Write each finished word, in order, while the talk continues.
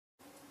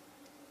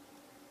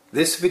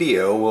This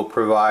video will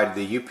provide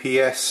the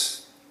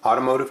UPS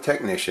automotive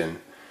technician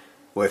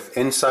with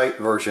INSITE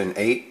version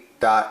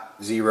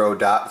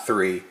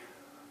 8.0.3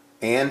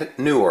 and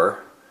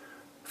newer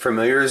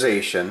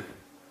familiarization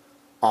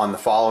on the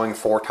following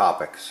four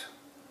topics: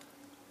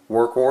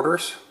 work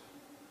orders,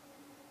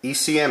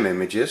 ECM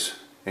images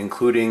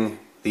including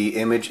the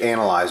image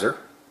analyzer,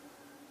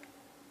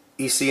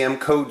 ECM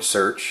code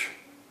search,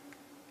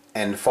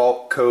 and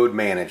fault code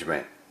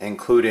management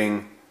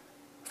including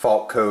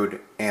fault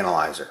code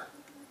analyzer.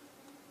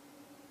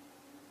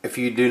 If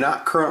you do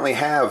not currently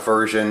have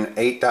version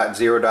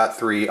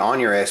 8.0.3 on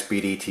your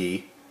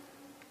SBDT,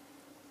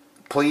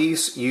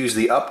 please use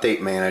the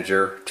update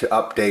manager to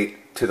update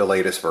to the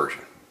latest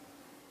version.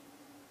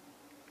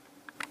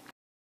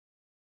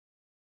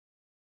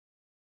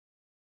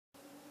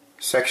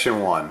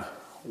 Section 1.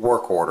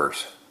 Work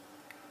orders.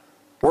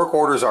 Work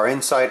orders are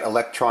INSITE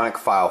electronic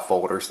file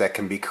folders that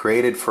can be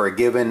created for a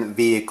given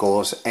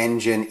vehicle's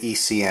engine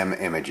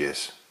ECM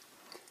images.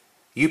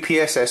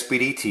 UPS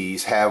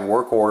SBDTs have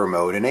work order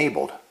mode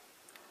enabled.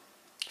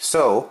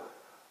 So,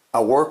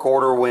 a work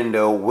order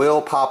window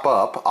will pop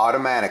up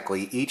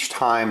automatically each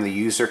time the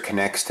user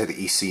connects to the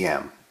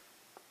ECM.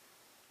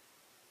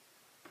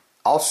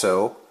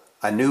 Also,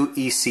 a new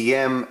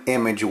ECM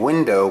image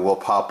window will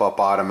pop up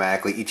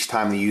automatically each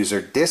time the user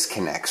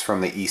disconnects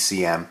from the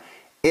ECM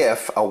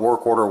if a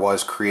work order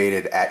was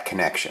created at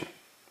connection.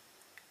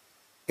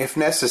 If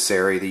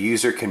necessary, the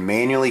user can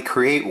manually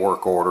create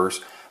work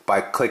orders by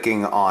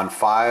clicking on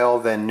File,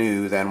 then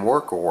New, then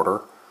Work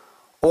Order,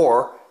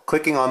 or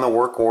clicking on the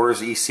Work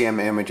Orders ECM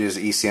Images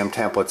ECM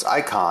Templates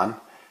icon,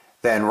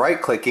 then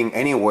right-clicking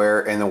anywhere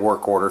in the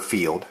work order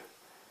field,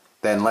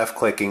 then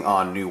left-clicking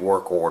on New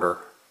Work Order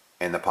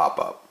in the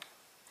pop-up.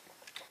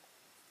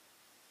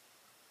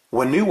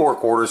 When new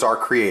work orders are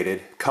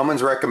created,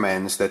 Cummins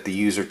recommends that the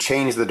user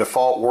change the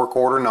default work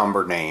order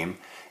number name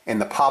in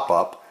the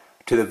pop-up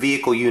to the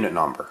vehicle unit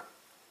number.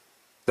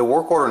 The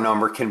work order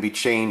number can be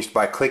changed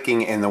by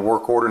clicking in the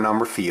work order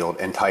number field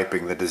and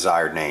typing the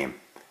desired name.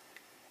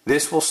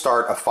 This will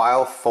start a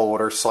file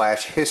folder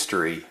 /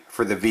 history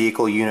for the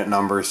vehicle unit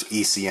number's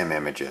ECM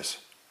images.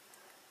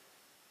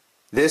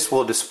 This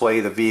will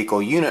display the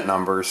vehicle unit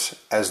numbers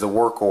as the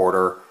work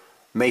order,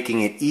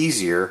 making it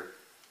easier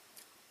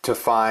to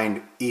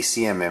find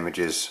ECM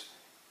images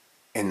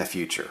in the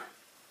future.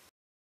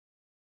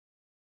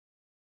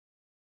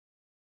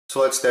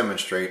 So let's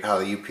demonstrate how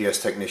the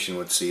UPS technician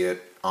would see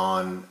it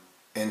on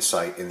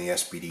INSITE in the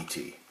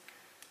SBDT.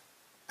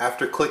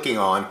 After clicking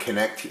on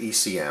Connect to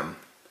ECM,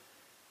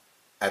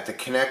 at the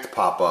Connect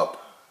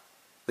pop-up,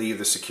 leave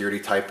the security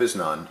type as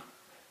none,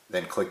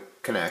 then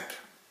click Connect.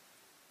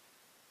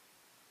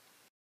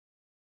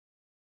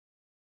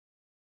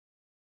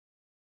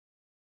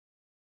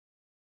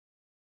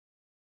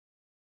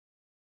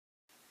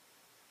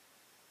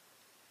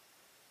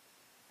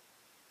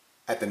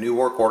 At the new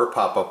work order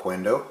pop-up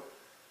window,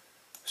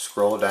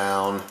 scroll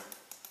down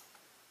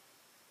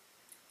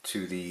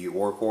to the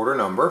work order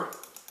number.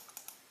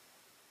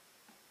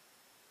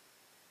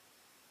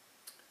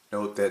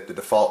 Note that the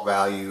default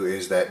value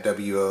is that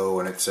WO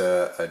and it's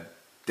a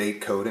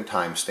date code and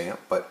timestamp,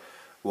 but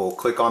we'll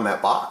click on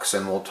that box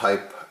and we'll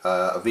type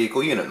a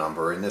vehicle unit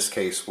number. In this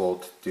case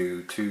we'll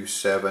do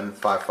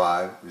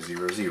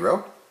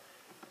 275500.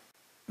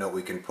 Note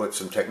we can put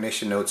some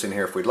technician notes in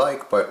here if we'd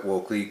like, but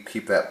we'll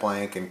keep that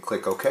blank and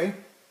click OK.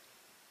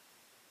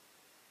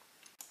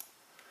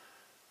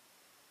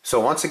 So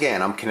once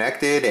again, I'm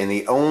connected and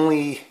the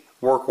only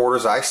work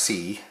orders I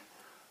see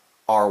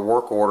are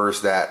work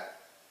orders that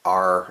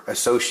are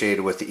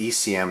associated with the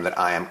ECM that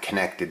I am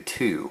connected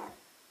to.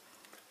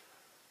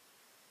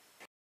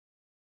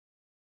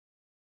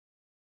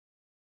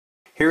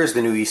 Here is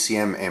the new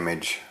ECM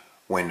image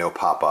window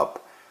pop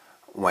up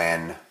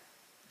when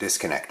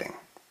disconnecting.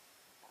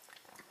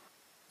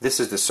 This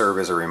is to serve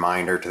as a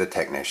reminder to the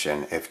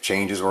technician if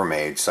changes were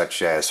made,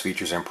 such as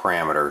features and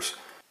parameters,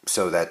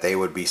 so that they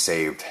would be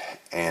saved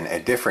in a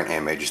different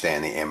image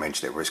than the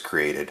image that was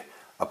created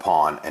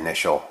upon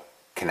initial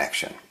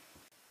connection.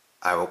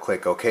 I will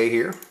click OK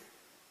here.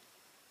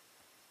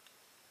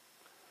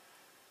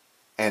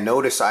 And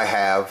notice I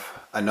have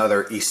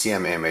another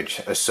ECM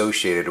image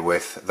associated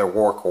with the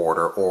work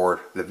order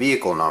or the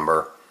vehicle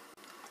number.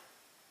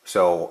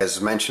 So as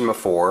mentioned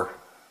before,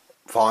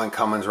 following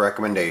Cummins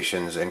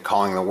recommendations and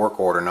calling the work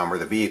order number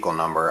the vehicle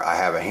number, I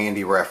have a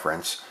handy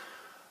reference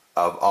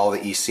of all the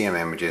ECM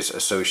images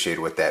associated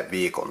with that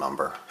vehicle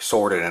number,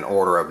 sorted in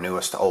order of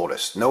newest to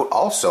oldest. Note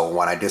also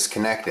when I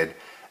disconnected,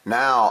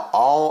 now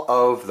all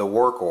of the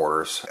work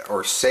orders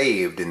are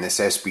saved in this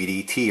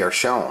SBDT are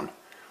shown.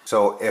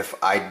 So if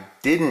I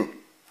didn't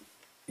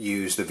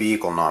use the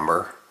vehicle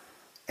number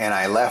and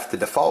I left the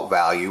default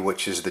value,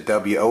 which is the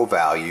WO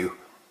value,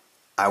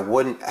 I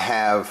wouldn't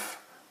have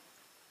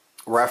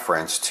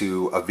reference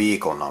to a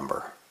vehicle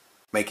number,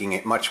 making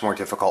it much more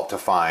difficult to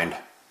find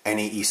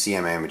any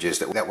ECM images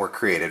that were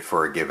created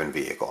for a given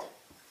vehicle.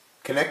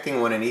 Connecting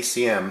when an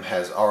ECM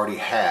has already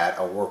had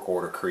a work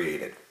order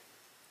created.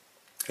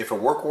 If a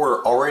work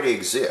order already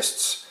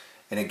exists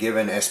in a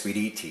given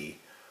SBDT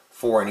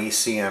for an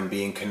ECM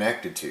being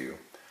connected to,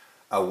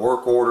 a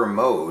work order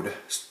mode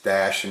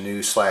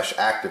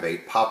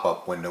 -new/activate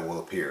pop-up window will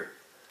appear.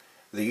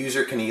 The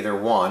user can either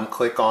 1.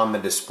 Click on the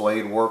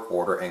displayed work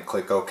order and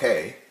click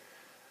OK,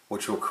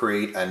 which will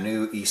create a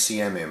new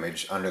ECM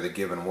image under the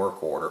given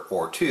work order,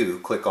 or 2.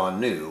 Click on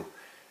New,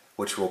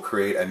 which will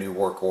create a new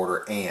work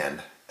order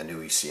and a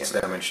new ECM. Let's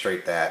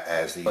demonstrate that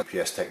as the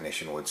UPS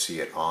technician would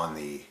see it on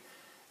the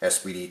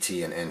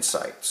SBDT and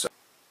INSITE. So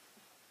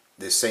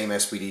this same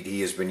SBDT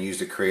has been used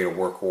to create a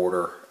work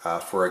order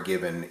for a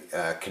given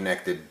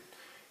connected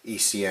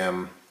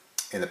ECM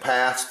in the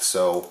past,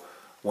 so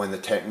when the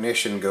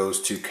technician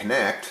goes to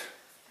connect,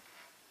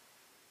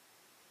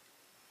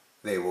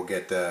 they will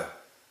get the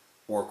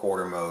work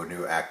order mode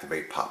new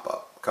activate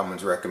pop-up.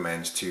 Cummins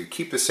recommends to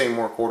keep the same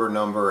work order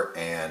number,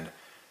 and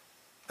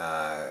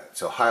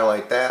so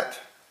highlight that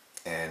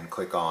and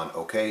click on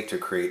OK to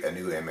create a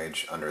new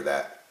image under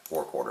that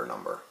work order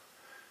number.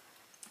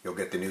 You'll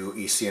get the new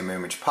ECM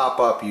image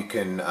pop-up. You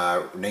can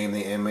name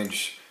the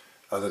image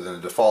other than the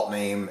default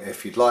name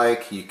if you'd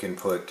like. You can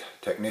put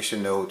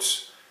technician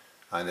notes.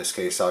 In this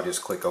case, I'll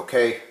just click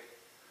OK.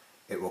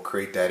 It will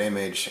create that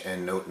image,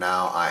 and note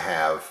now I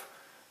have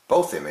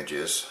both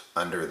images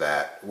under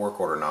that work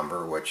order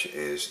number, which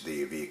is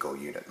the vehicle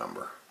unit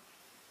number.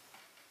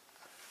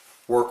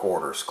 Work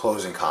orders,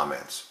 closing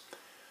comments.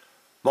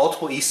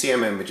 Multiple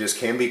ECM images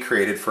can be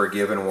created for a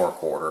given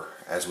work order,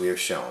 as we have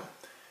shown.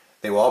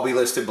 They will all be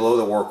listed below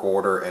the work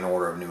order in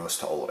order of newest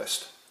to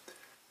oldest.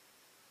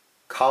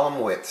 Column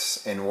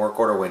widths in work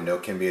order window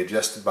can be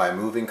adjusted by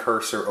moving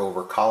cursor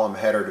over column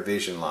header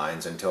division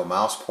lines until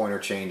mouse pointer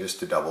changes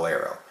to double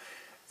arrow.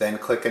 Then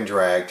click and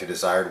drag to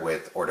desired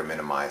width or to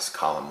minimize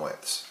column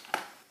widths.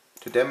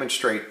 To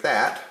demonstrate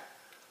that,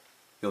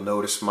 you'll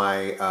notice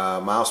my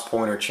mouse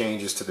pointer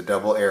changes to the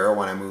double arrow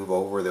when I move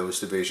over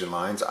those division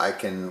lines.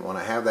 When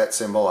I have that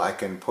symbol, I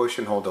can push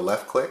and hold the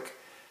left click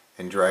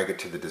and drag it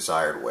to the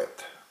desired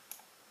width,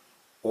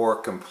 or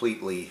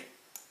completely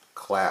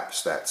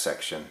collapse that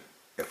section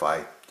if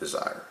I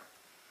desire.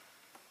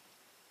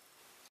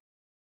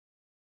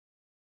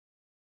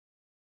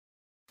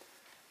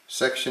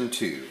 Section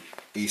 2,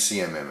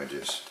 ECM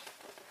images.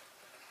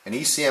 An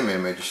ECM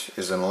image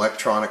is an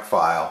electronic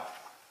file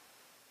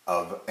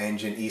of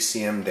engine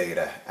ECM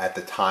data at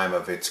the time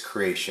of its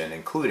creation,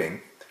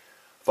 including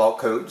fault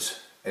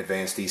codes,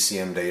 advanced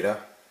ECM data,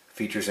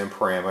 features and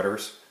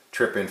parameters,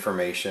 trip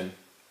information,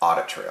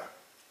 audit trail.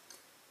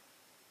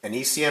 An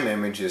ECM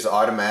image is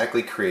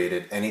automatically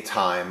created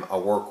anytime a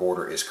work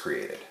order is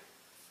created.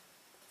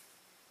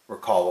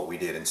 Recall what we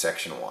did in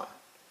section 1.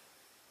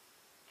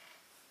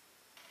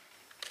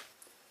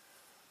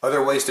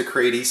 Other ways to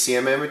create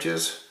ECM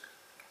images: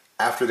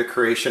 after the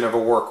creation of a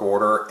work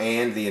order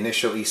and the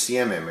initial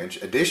ECM image,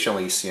 additional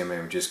ECM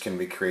images can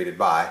be created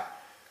by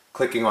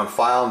clicking on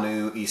File,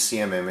 New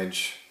ECM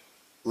Image,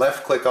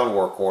 left click on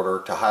Work Order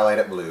to highlight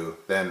it blue,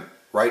 then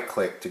right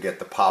click to get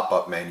the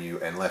pop-up menu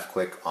and left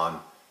click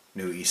on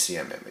New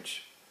ECM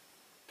Image.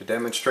 To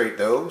demonstrate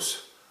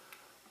those,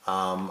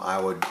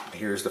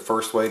 here's the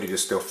first way, to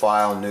just go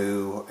File,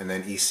 New, and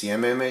then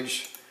ECM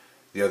Image.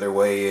 The other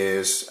way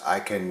is I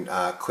can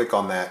click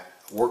on that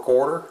work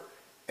order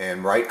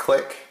and right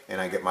click, and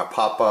I get my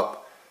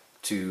pop-up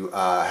to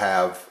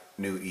have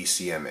New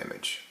ECM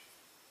Image.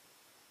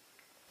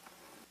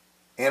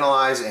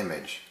 Analyze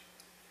Image.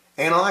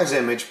 Analyze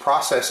Image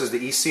processes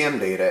the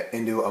ECM data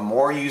into a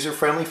more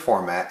user-friendly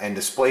format and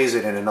displays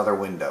it in another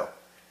window.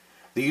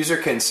 The user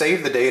can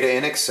save the data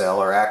in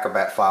Excel or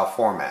Acrobat file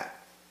format.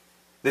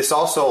 This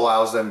also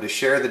allows them to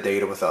share the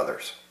data with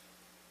others.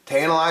 To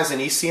analyze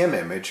an ECM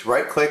image,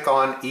 right-click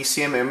on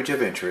ECM Image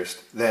of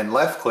Interest, then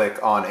left-click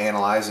on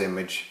Analyze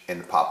Image in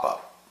the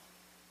pop-up.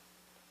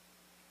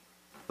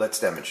 Let's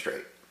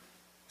demonstrate.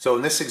 So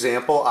in this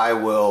example, I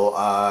will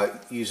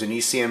use an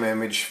ECM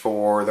image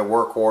for the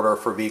work order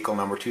for vehicle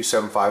number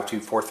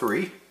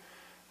 275243.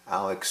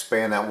 I'll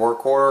expand that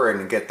work order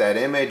and get that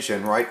image,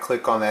 and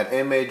right-click on that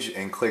image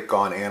and click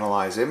on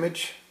Analyze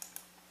Image.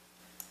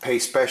 Pay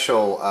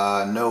special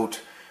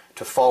note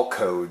to fault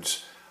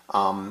codes.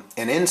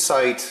 In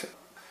INSITE,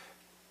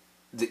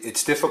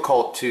 it's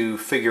difficult to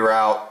figure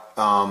out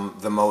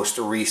the most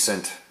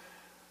recent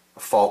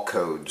fault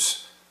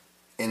codes.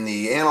 In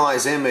the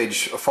Analyze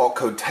Image fault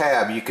code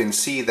tab, you can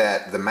see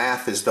that the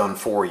math is done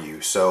for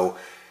you. So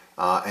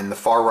in the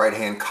far right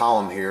hand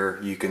column here,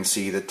 you can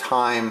see the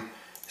time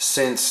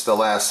since the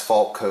last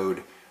fault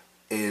code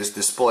is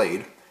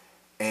displayed,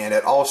 and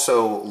it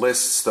also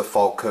lists the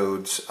fault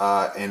codes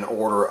in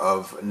order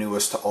of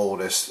newest to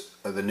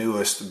oldest, the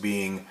newest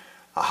being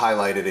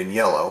highlighted in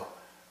yellow.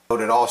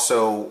 But it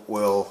also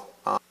will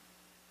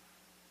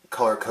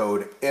color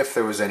code if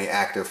there was any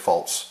active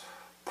faults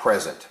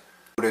present.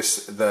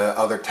 Notice the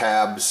other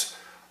tabs: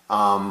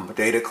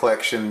 data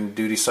collection,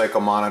 duty cycle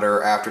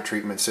monitor, after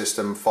treatment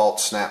system, fault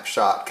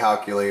snapshot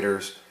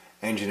calculators,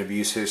 engine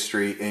abuse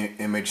history,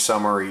 image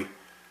summary,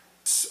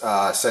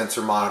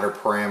 sensor monitor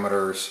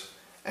parameters,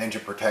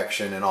 engine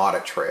protection, and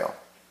audit trail.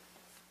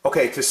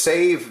 Okay, to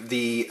save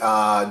the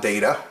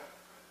data,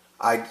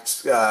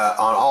 on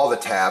all the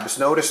tabs,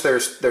 notice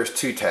there's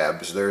two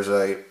tabs. There's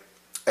a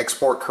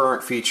export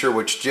current feature,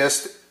 which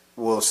just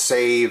will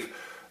save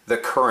the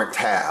current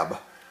tab.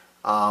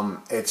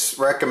 It's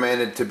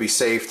recommended to be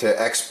safe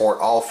to export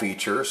all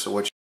features,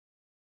 which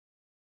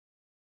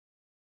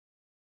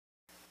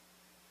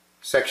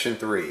Section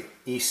 3,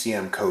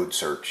 ECM code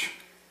search.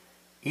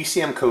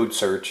 ECM code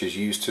search is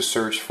used to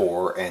search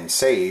for and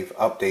save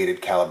updated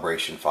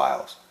calibration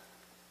files.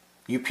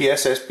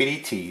 UPS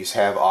SPDTs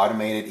have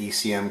automated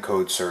ECM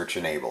code search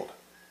enabled.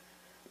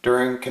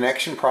 During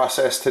connection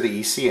process to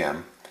the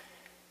ECM,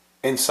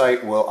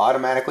 INSITE will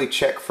automatically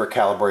check for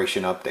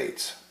calibration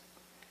updates.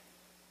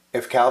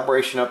 If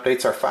calibration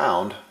updates are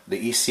found,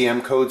 the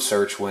ECM code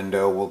search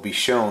window will be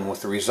shown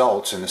with the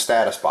results in the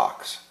status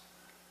box.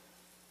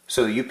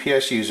 So the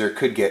UPS user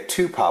could get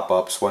two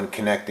pop-ups when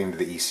connecting to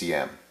the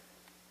ECM.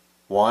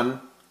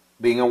 One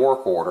being a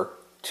work order,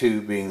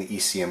 two being the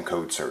ECM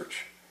code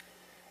search.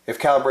 If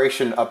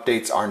calibration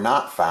updates are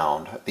not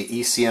found, the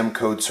ECM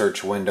code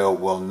search window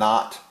will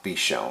not be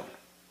shown.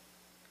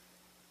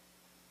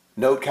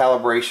 Note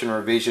calibration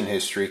revision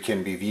history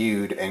can be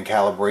viewed and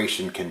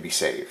calibration can be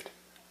saved.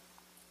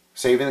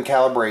 Saving the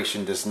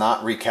calibration does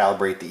not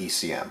recalibrate the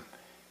ECM.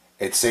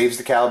 It saves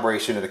the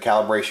calibration to the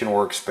calibration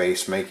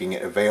workspace, making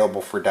it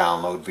available for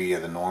download via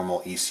the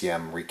normal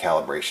ECM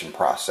recalibration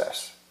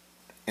process.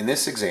 In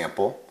this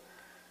example,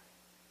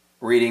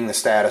 reading the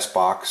status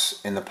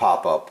box in the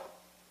pop-up,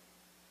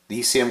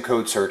 the ECM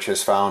code search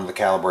has found the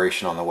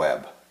calibration on the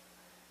web.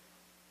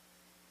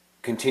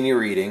 Continue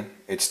reading.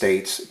 It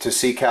states, to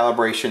see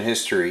calibration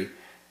history,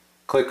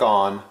 click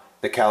on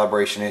the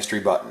calibration history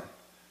button.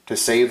 To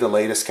save the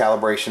latest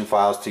calibration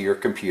files to your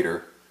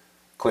computer,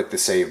 click the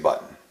Save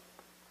button.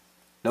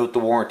 Note the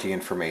warranty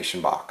information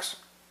box.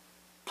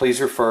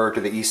 Please refer to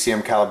the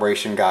ECM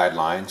calibration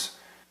guidelines.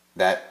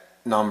 That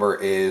number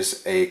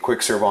is a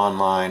QuickServe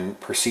Online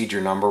procedure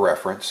number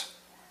reference.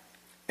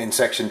 In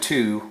Section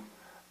 2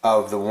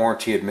 of the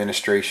Warranty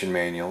Administration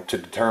Manual to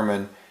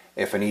determine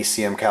if an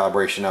ECM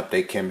calibration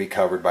update can be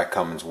covered by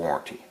Cummins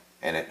warranty,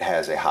 and it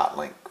has a hot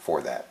link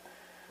for that.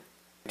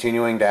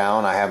 Continuing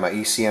down, I have my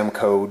ECM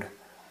code.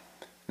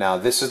 Now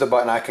this is the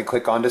button I can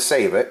click on to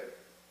save it,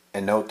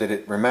 and note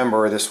that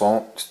remember, this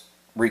won't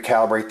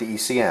recalibrate the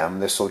ECM.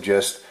 This will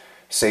just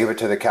save it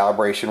to the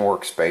calibration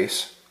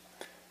workspace.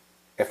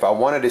 If I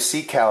wanted to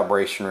see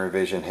calibration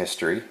revision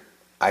history,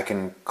 I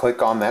can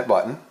click on that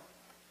button.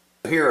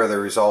 Here are the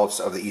results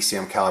of the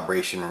ECM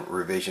calibration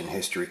revision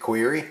history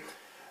query.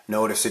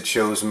 Notice it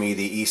shows me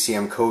the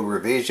ECM code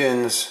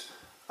revisions.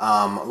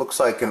 It looks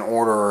like an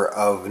order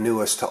of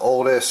newest to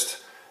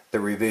oldest, the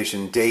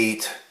revision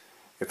date,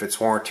 if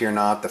it's warranty or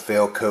not, the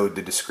fail code,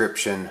 the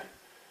description,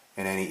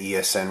 and any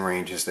ESN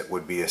ranges that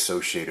would be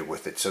associated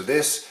with it. So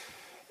this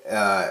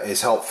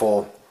is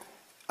helpful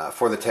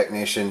for the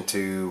technician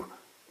to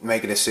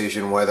make a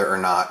decision whether or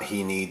not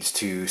he needs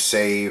to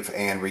save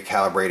and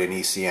recalibrate an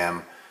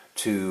ECM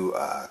to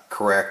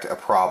correct a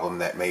problem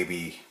that may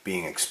be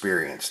being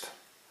experienced.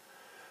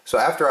 So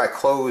after I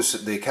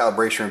close the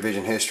calibration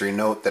revision history,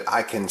 note that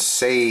I can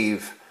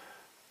save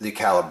the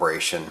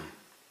calibration,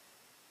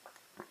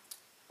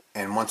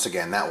 and once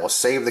again that will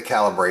save the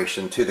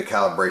calibration to the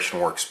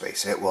calibration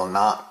workspace. It will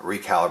not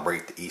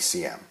recalibrate the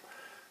ECM.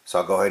 So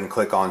I'll go ahead and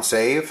click on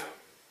Save.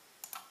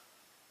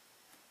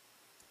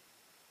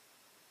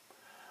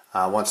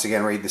 Once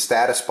again, read the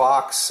status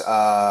box.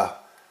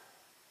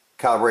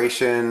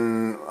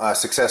 Calibration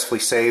successfully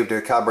saved to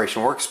the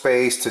calibration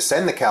workspace. To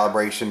send the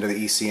calibration to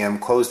the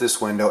ECM, close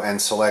this window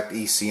and select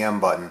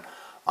ECM button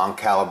on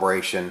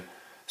calibration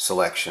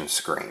selection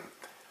screen.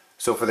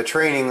 So for the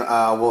training,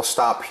 we'll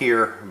stop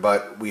here,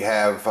 but we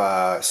have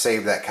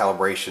saved that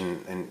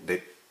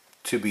calibration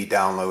to be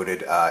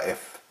downloaded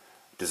if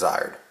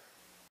desired.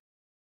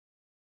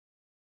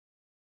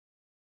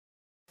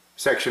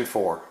 Section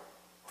 4,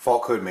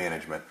 Fault Code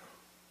Management.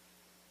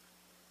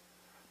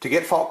 To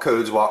get fault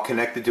codes while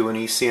connected to an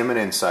ECM in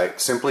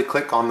INSITE, simply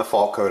click on the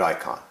fault code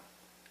icon.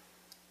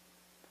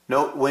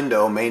 Note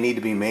window may need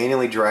to be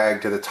manually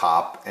dragged to the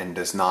top and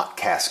does not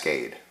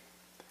cascade.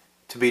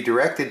 To be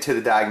directed to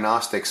the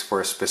diagnostics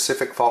for a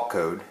specific fault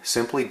code,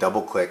 simply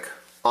double-click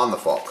on the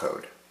fault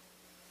code.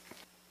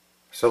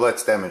 So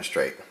let's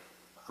demonstrate.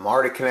 I'm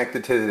already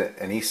connected to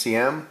an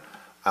ECM.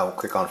 I will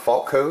click on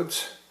fault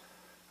codes.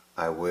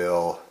 I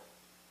will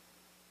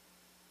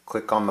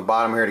click on the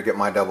bottom here to get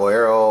my double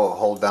arrow,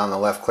 hold down the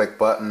left click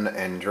button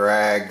and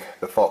drag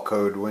the fault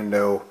code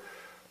window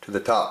to the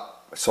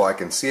top so I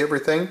can see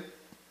everything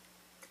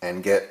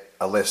and get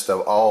a list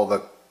of all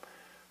the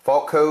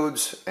fault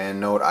codes.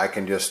 And note I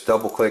can just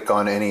double click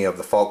on any of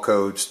the fault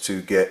codes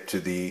to get to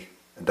the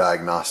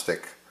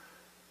diagnostic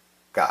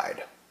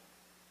guide.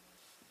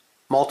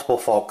 Multiple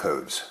fault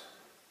codes.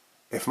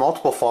 If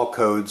multiple fault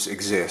codes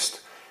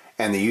exist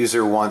and the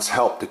user wants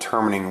help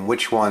determining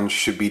which ones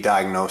should be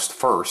diagnosed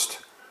first,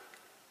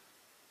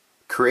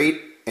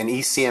 create an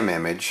ECM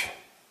image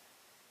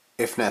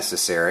if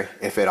necessary,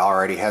 if it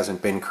already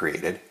hasn't been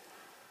created.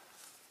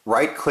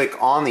 Right click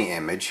on the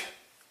image,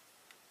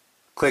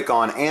 click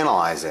on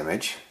Analyze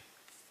Image,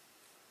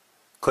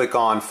 Click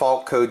on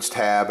Fault Codes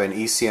tab in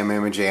ECM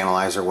Image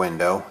Analyzer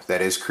window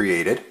that is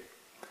created,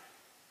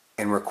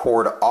 and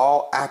record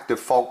all active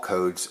fault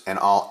codes and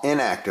all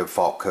inactive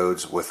fault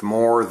codes with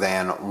more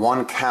than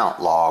one count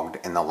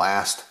logged in the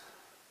last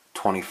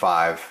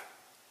 25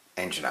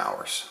 engine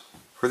hours.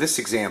 For this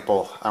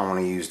example, I want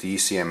to use the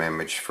ECM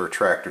image for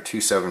tractor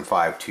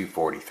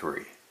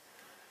 275243.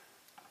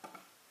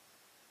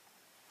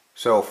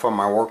 So from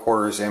my work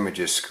orders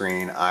images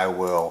screen, I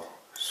will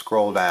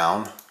scroll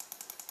down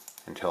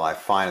until I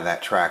find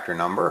that tractor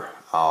number.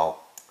 I'll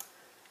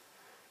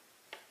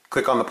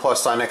click on the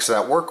plus sign next to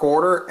that work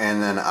order,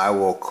 and then I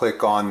will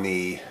click on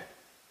the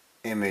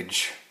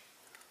image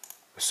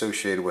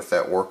associated with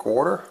that work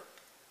order,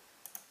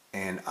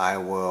 and I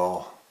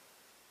will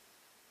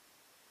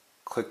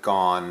click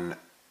on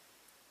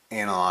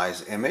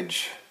Analyze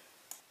Image.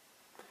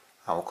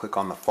 I will click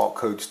on the Fault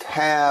Codes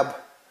tab.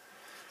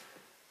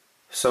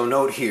 So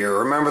note here,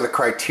 remember the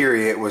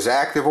criteria, it was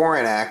active or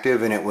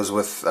inactive, and it was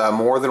with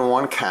more than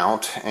one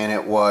count, and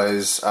it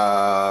was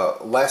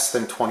less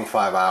than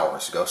 25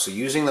 hours ago. So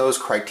using those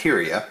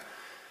criteria,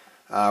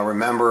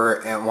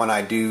 remember when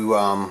I do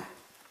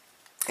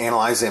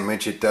Analyze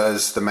Image, it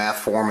does the math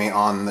for me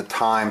on the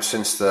time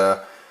since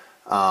the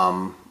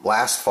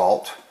last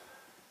fault.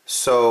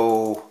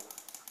 So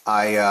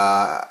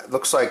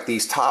looks like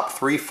these top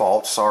 3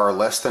 faults are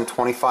less than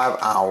 25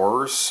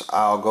 hours.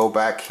 I'll go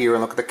back here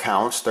and look at the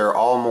counts. They're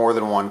all more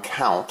than one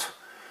count.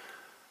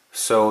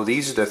 So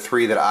these are the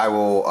 3 that I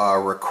will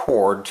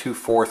record: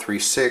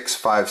 2436,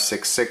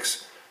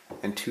 566,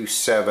 and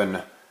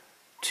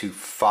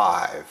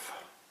 2725.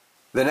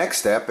 The next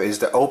step is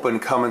to open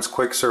Cummins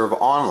QuickServe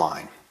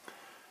Online.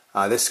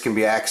 This can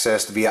be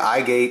accessed via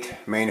iGate,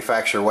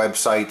 manufacturer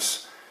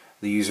websites.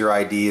 The user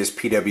ID is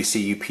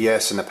PWC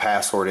UPS and the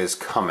password is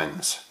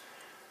Cummins.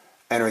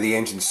 Enter the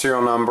engine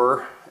serial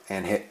number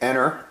and hit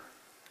enter.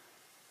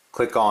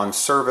 Click on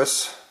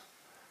Service.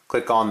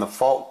 Click on the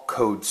fault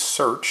code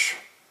search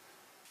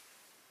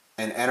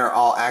and enter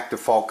all active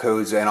fault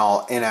codes and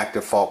all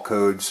inactive fault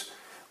codes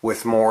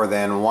with more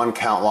than one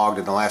count logged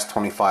in the last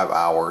 25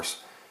 hours.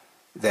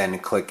 Then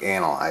click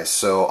Analyze.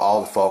 So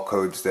all the fault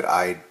codes that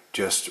I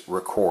just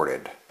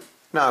recorded.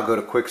 Now I'll go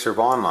to QuickServe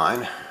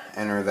Online.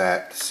 Enter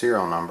that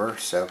serial number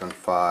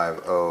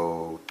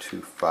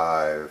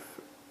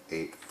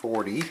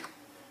 7502580.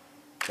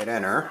 Hit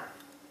enter.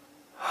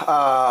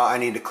 I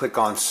need to click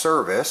on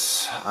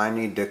Service. I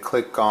need to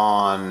click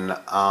on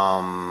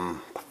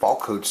Fault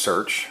Code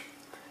Search,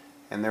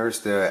 and there's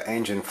the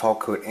Engine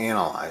Fault Code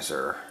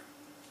Analyzer.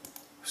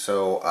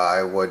 So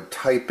I would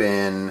type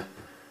in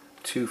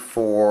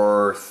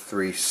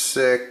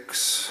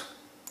 2436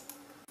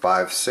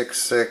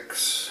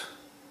 566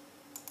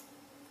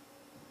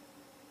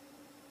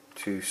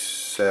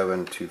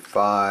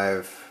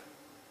 2725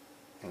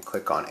 and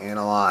click on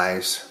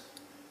Analyze,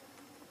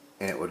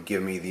 and it would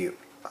give me the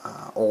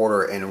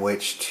order in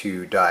which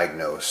to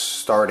diagnose,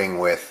 starting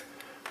with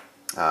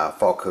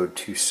fault code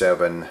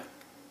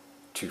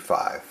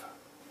 2725.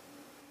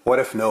 What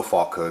if no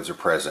fault codes are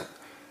present?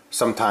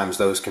 Sometimes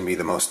those can be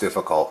the most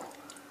difficult.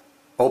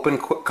 Open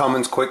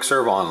Cummins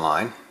QuickServe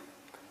Online.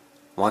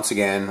 Once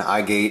again,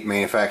 iGate,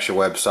 manufacturer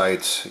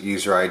websites,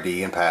 user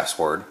ID and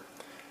password.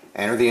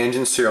 Enter the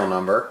engine serial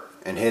number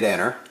and hit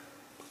enter.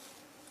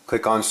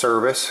 Click on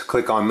Service,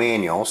 click on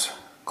Manuals,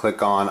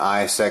 click on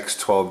ISX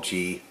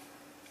 12G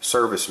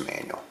Service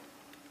Manual.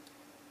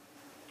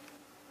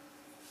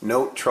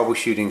 Note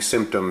troubleshooting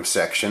symptom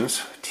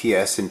sections,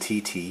 TS and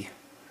TT.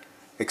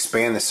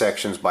 Expand the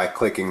sections by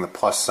clicking the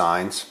plus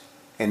signs.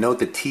 And note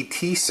the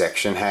TT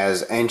section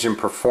has engine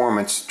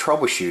performance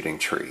troubleshooting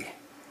tree,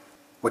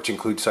 which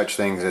includes such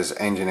things as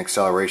engine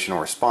acceleration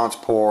or response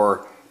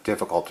poor,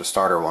 difficult to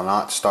start or will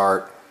not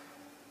start,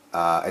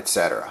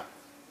 etc.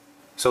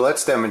 So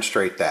let's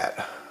demonstrate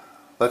that.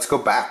 Let's go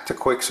back to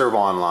QuickServe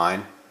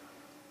Online.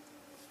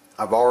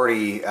 I've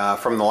already,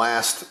 from the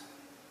last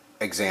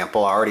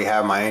example, I already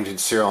have my engine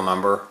serial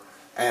number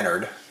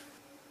entered.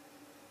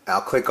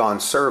 I'll click on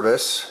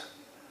Service.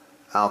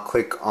 I'll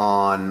click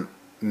on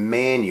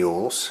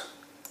Manuals,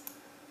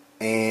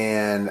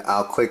 and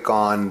I'll click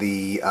on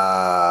the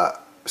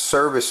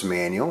Service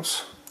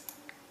Manuals.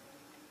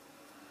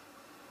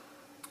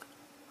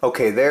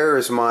 Okay,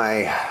 there's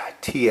my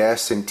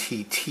TS and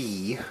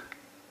TT.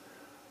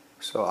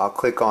 So I'll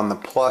click on the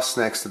plus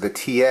next to the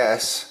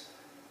TS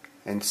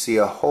and see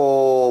a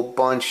whole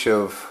bunch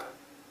of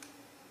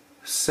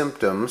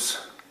symptoms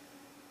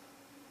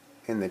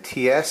in the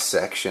TS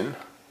section.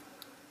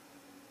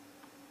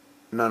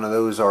 None of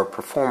those are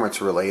performance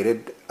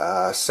related.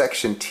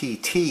 Section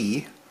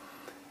TT,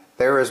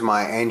 there is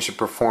my engine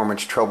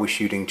performance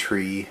troubleshooting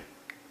tree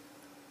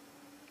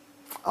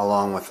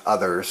along with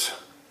others.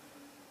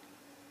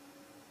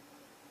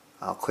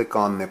 I'll click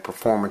on the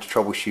performance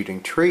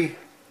troubleshooting tree,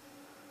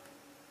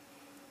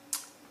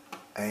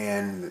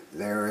 and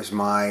there is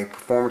my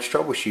performance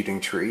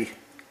troubleshooting tree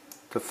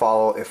to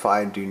follow if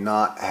I do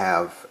not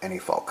have any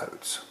fault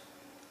codes.